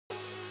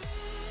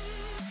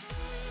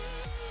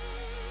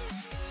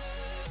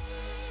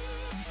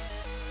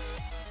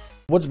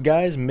What's up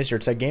guys, Mr.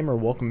 Tech Gamer,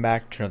 welcome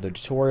back to another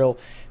tutorial.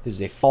 This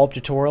is a follow-up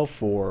tutorial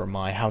for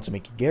my How to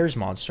Make a Garry's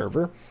Mod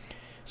server.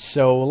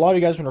 So a lot of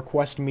you guys have been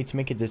requesting me to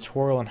make a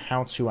tutorial on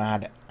how to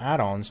add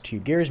add-ons to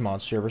your Garry's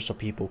Mod server so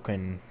people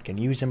can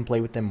use them,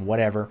 play with them,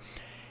 whatever.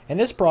 And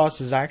this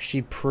process is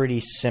actually pretty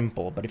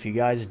simple, but if you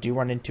guys do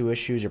run into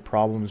issues or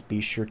problems,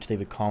 be sure to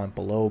leave a comment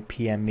below,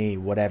 PM me,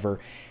 whatever,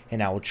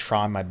 and I will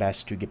try my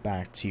best to get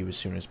back to you as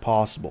soon as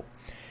possible.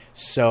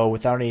 So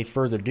without any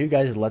further ado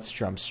guys, let's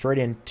jump straight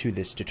into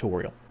this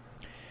tutorial.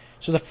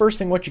 So the first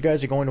thing what you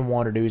guys are going to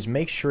want to do is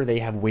make sure they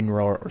have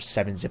WinRAR or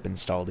 7-zip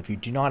installed. If you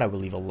do not, I will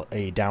leave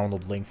a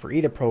download link for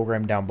either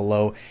program down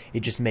below.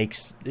 It just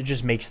makes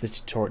this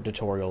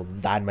tutorial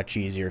that much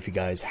easier if you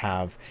guys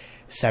have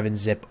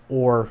 7-zip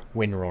or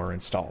WinRAR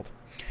installed.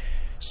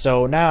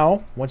 So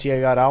now, once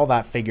you got all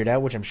that figured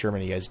out, which I'm sure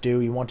many of you guys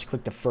do, you want to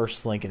click the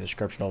first link in the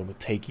description. It will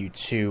take you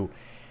to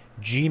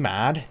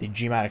Gmod, the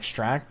Gmod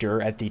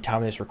extractor at the time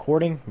of this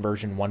recording,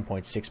 version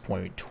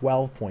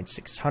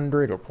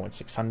 1.6.12.600 or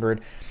 0.600.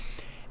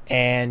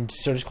 And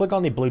so just click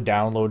on the blue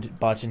download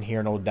button here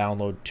and it'll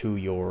download to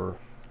your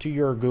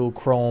Google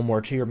Chrome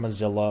or to your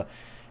Mozilla.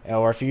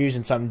 Or if you're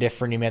using something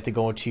different, you may have to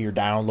go into your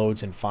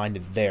downloads and find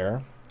it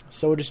there.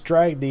 So just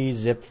drag the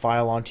zip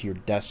file onto your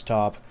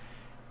desktop,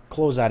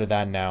 close out of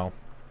that now.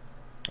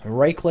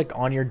 Right click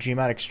on your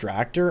Gmod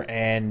extractor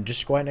and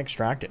just go ahead and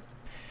extract it.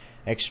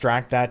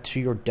 Extract that to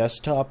your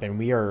desktop and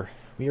we are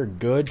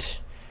good.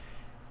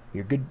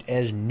 We're good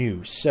as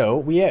new.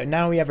 So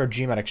now we have our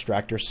Gmod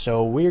extractor.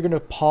 So we're going to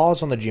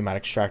pause on the Gmod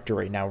extractor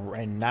right now,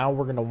 and now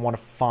we're going to want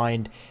to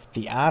find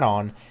the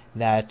add-on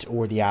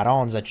or the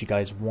add-ons that you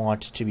guys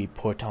want to be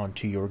put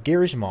onto your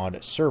Garry's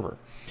Mod server.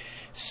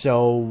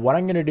 So what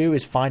I'm going to do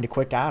is find a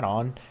quick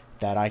add-on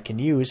that I can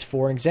use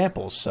for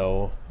examples.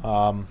 So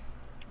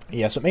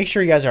yeah, so make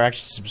sure you guys are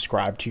actually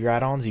subscribed to your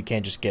add-ons. You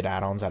can't just get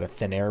add-ons out of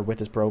thin air with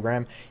this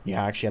program. You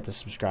actually have to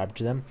subscribe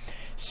to them.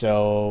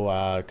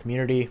 So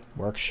community,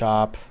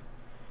 workshop,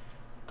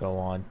 go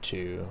on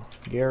to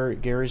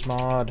Garry's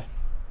Mod,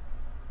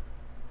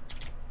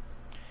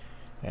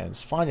 and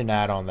let's find an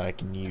add-on that I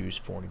can use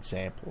for an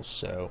example.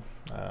 So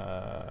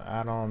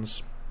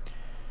add-ons.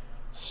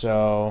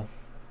 So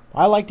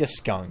I like the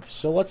skunk.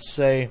 So let's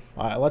say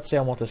I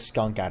want the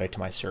skunk added to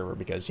my server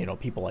because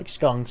people like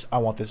skunks. I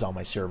want this on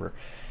my server.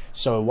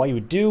 So what you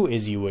would do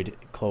is you would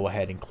go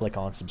ahead and click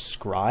on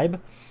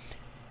subscribe,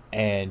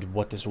 and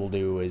what this will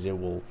do is it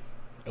will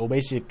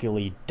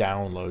basically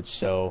download.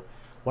 So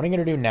what I'm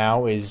going to do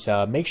now is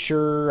make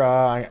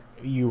sure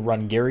you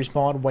run Garry's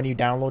Mod when you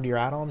download your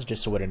add-ons,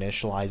 just so it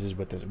initializes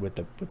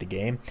with the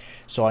game.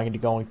 So I'm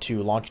going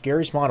to launch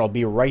Garry's Mod. I'll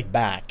be right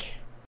back.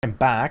 I'm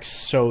back.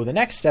 So the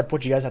next step,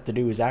 what you guys have to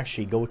do is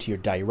actually go to your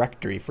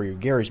directory for your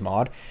Garry's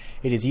Mod.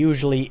 It is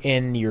usually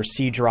in your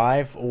C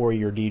drive or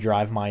your D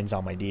drive. Mine's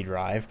on my D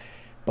drive,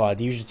 but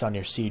usually it's on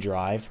your C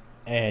drive.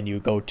 And you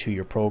go to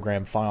your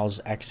program files,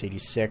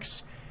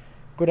 x86,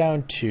 go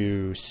down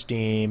to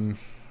Steam,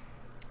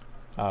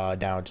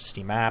 down to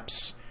Steam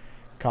Apps,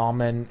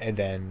 Common, and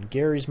then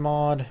Garry's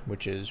Mod,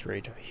 which is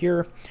right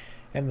here,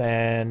 and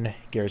then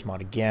Garry's Mod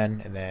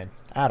again, and then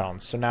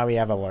add-ons. So now we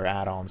have all our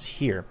add-ons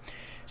here.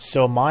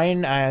 So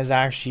mine is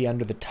actually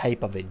under the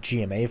type of a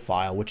GMA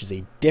file, which is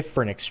a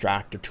different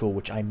extractor tool,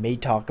 which I may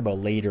talk about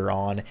later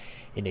on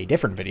in a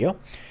different video.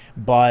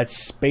 But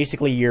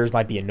basically yours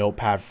might be a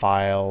notepad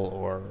file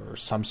or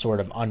some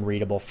sort of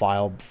unreadable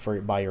file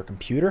by your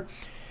computer.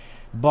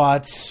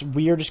 But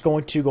we are just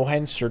going to go ahead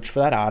and search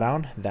for that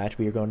add-on that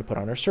we are going to put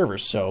on our server.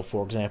 So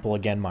for example,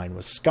 again, mine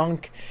was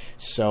skunk.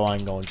 So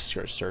I'm going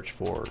to search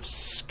for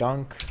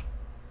skunk,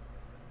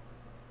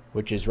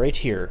 which is right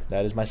here.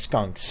 That is my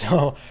skunk.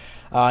 So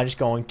I'm just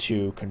going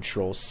to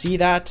Control-C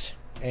that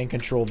and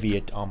Control-V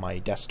it on my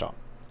desktop.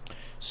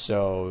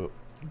 So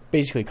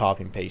basically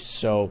copy and paste.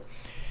 So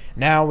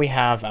now we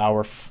have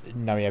our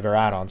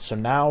add-ons. So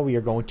now we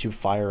are going to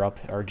fire up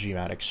our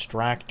Gmod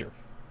extractor.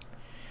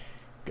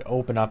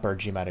 Open up our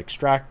Gmod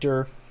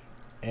extractor,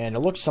 and it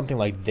looks something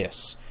like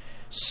this.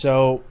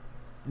 So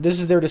this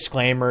is their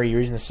disclaimer. You're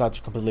using this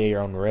stuff completely at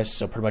your own risk.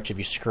 So pretty much if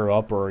you screw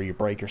up or you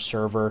break your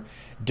server,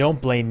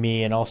 don't blame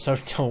me, and also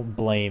don't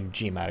blame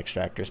Gmod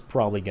extractor. It's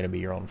probably going to be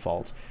your own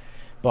fault.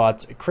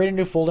 But create a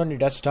new folder on your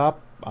desktop.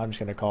 I'm just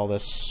going to call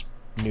this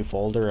new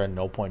folder, and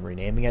no point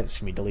renaming it. It's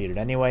going to be deleted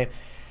anyway.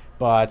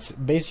 But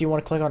basically you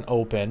want to click on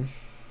open.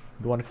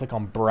 You want to click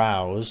on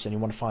browse, and you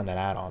want to find that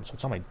add-on. So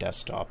it's on my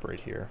desktop right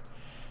here.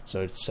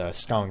 So it's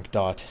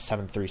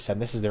skunk.737.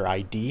 This is their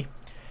ID,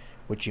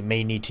 which you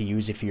may need to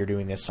use if you're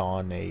doing this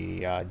on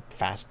a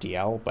fast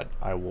DL, but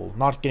I will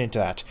not get into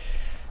that.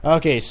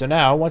 Okay, so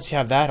now once you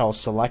have that all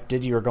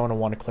selected, you're going to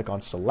want to click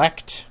on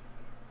select.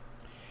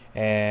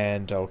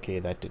 And okay,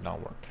 that did not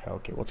work.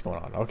 Okay, what's going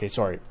on? Okay,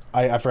 sorry,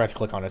 I forgot to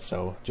click on it,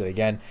 so do it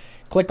again.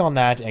 Click on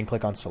that and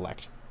click on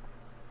select.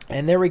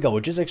 And there we go.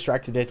 It just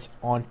extracted it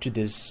onto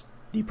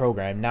the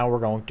program. Now we're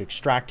going to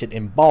extract it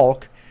in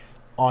bulk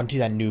onto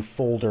that new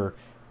folder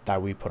that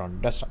we put on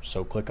the desktop.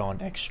 So click on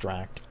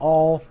extract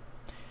all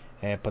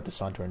and put this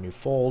onto our new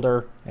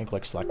folder and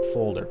click select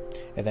folder,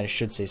 and then it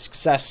should say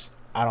success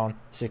add-on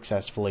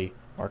successfully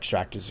or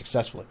extracted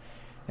successfully,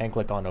 and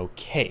click on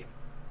OK.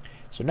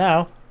 So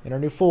now in our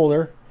new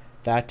folder,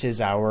 that is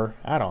our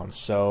add-ons.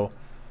 So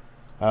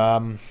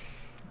what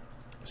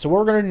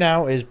we're going to do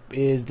now is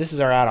this is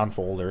our add-on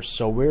folder.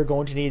 So we're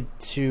going to need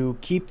to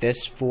keep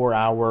this for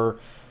our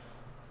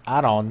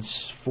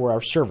add-ons for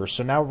our server.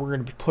 So now we're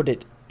going to put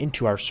it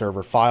into our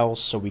server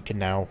files so we can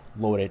now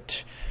load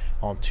it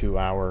onto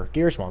our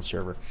Garry'sMod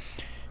server.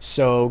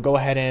 So go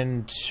ahead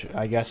and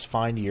I guess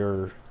find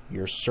your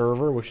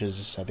server, which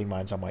is, I think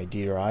mine's on my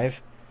D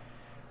drive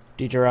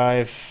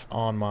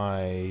on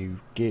my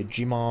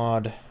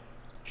Gmod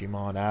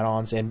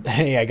add-ons. And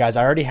yeah guys,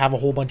 I already have a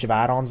whole bunch of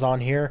add-ons on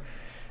here,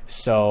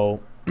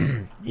 so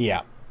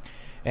yeah,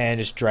 and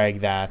just drag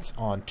that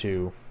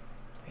into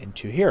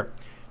here.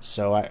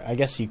 So I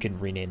guess you can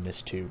rename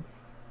this to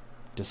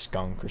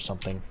skunk or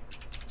something.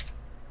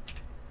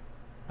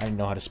 I don't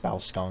know how to spell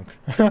skunk.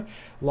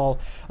 Lol.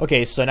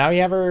 Okay, so now we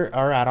have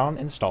our add-on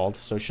installed,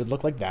 so it should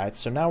look like that.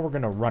 So now we're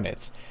going to run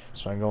it.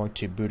 So I'm going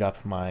to boot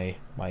up my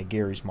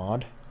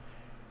Garry'sMod.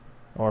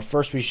 Or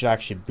first we should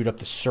actually boot up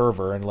the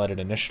server and let it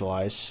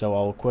initialize. So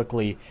I'll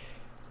quickly...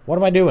 What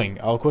am I doing?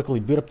 I'll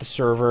quickly boot up the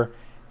server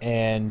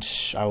and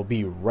I will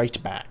be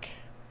right back.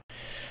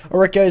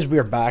 Alright guys, we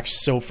are back.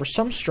 So for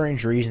some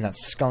strange reason that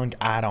skunk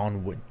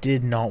add-on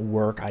did not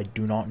work. I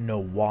do not know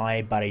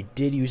why, but I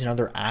did use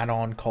another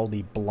add-on called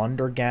the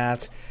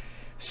Blundergat.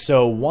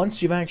 So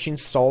once you've actually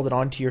installed it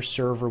onto your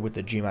server with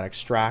the Gmod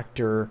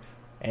extractor,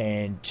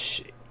 and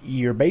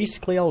you're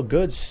basically all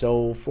good.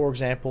 So for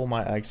example,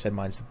 like I said,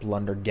 mine's the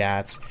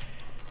Blundergat,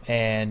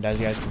 and as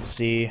you guys can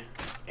see,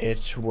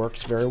 it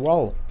works very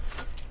well.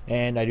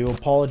 And I do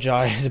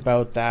apologize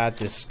about that.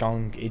 This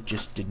skunk, it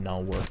just did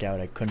not work out.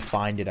 I couldn't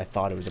find it. I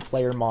thought it was a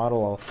player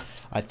model.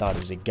 I thought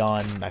it was a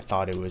gun. I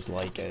thought it was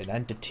like an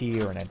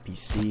entity or an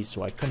NPC,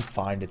 so I couldn't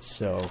find it.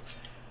 So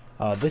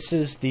this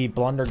is the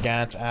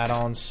Blundergat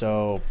add-on.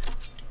 So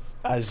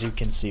as you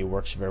can see, it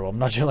works very well. I'm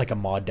not doing like a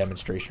mod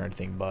demonstration or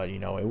anything, but you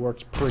know, it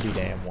works pretty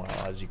damn well,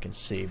 as you can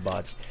see.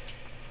 But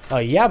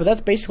yeah, but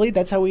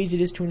that's how easy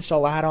it is to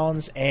install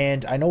add-ons.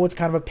 And I know it's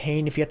kind of a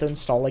pain if you have to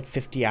install like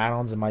 50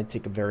 add-ons. It might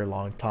take a very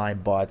long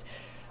time, but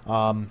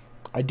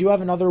I do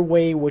have another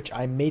way, which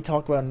I may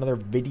talk about in another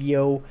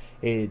video.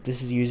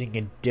 This is using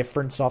a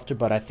different software,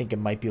 but I think it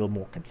might be a little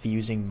more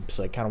confusing,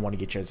 so I kind of want to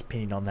get your guys'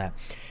 opinion on that.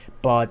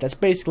 But that's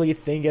basically it.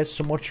 Thank you guys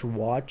so much for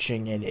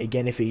watching, and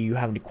again, if you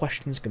have any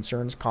questions,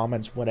 concerns,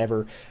 comments,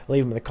 whatever,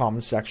 leave them in the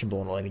comments section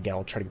below, and again,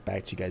 I'll try to get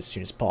back to you guys as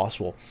soon as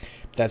possible.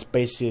 But that's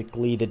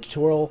basically the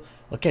tutorial.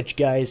 I'll catch you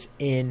guys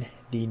in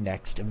the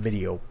next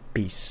video.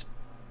 Peace.